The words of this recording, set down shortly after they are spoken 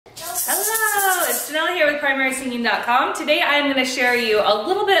primarysinging.com. Today I'm going to share you a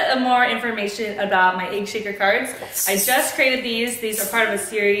little bit more information about my egg shaker cards. I just created these. These are part of a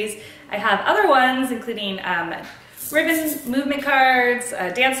series. I have other ones including ribbon movement cards,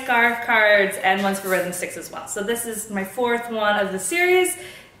 dance scarf cards, and ones for rhythm sticks as well. So this is my fourth one of the series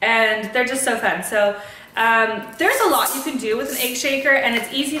and they're just so fun. So there's a lot you can do with an egg shaker, and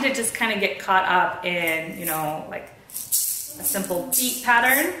it's easy to just kind of get caught up in, you know, like a simple beat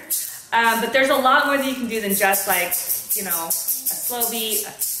pattern. But there's a lot more that you can do than just like, you know, a slow beat,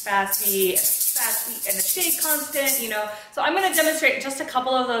 a fast beat, and a shake constant, you know. So I'm going to demonstrate just a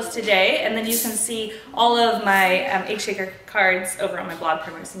couple of those today, and then you can see all of my egg shaker cards over on my blog,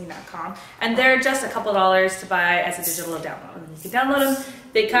 primarysinging.com. And they're just a couple dollars to buy as a digital download. And you can download them.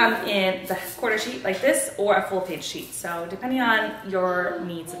 They come in the quarter sheet like this or a full page sheet. So depending on your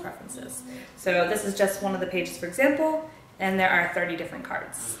needs and preferences. So this is just one of the pages, for example. And there are 30 different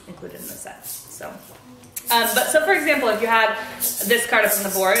cards included in the set. So for example, if you had this card up on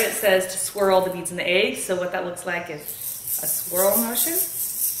the board, it says to swirl the beads in the egg. So what that looks like is a swirl motion.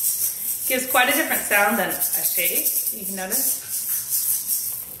 Gives quite a different sound than a shake, you can notice.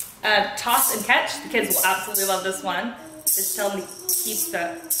 Toss and catch, the kids will absolutely love this one. Just tell them to keep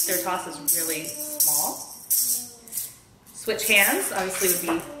their tosses really small. Switch hands, obviously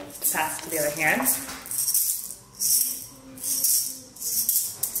would be passed to the other hand.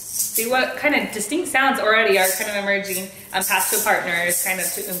 See what kind of distinct sounds already are kind of emerging. Pass to a partner is kind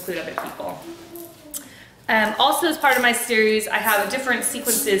of to include other people. Also, as part of my series, I have different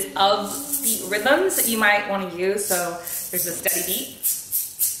sequences of beat rhythms that you might want to use. So there's the steady beat.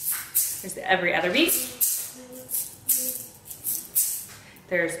 There's the every other beat.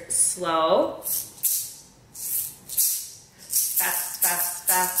 There's slow. Fast, fast,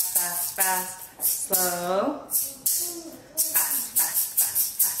 fast, fast, fast. Slow.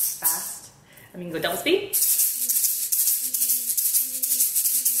 I mean, go double speed.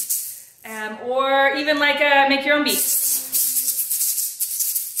 Or even like make your own beat.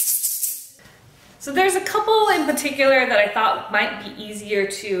 So there's a couple in particular that I thought might be easier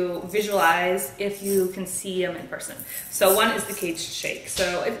to visualize if you can see them in person. So one is the cage shake.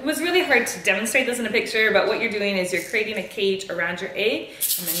 So it was really hard to demonstrate this in a picture, but what you're doing is you're creating a cage around your egg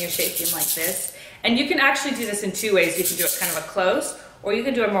and then you're shaking like this. And you can actually do this in two ways. You can do it kind of a close, or you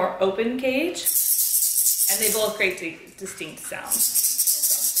can do a more open cage, and they both create distinct sounds.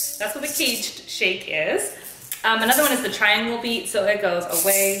 So that's what the caged shake is. Another one is the triangle beat, so it goes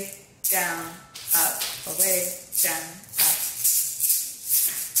away, down, up, away, down, up.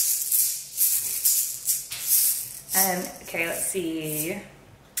 And, okay, let's see.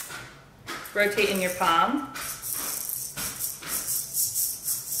 Rotate in your palm.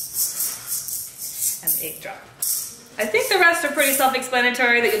 And the egg drop. I think the rest are pretty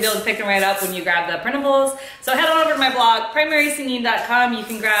self-explanatory that you'll be able to pick them right up when you grab the printables. So head on over to my blog, primarysinging.com. You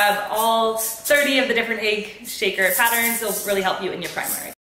can grab all 30 of the different egg shaker patterns. They'll really help you in your primary.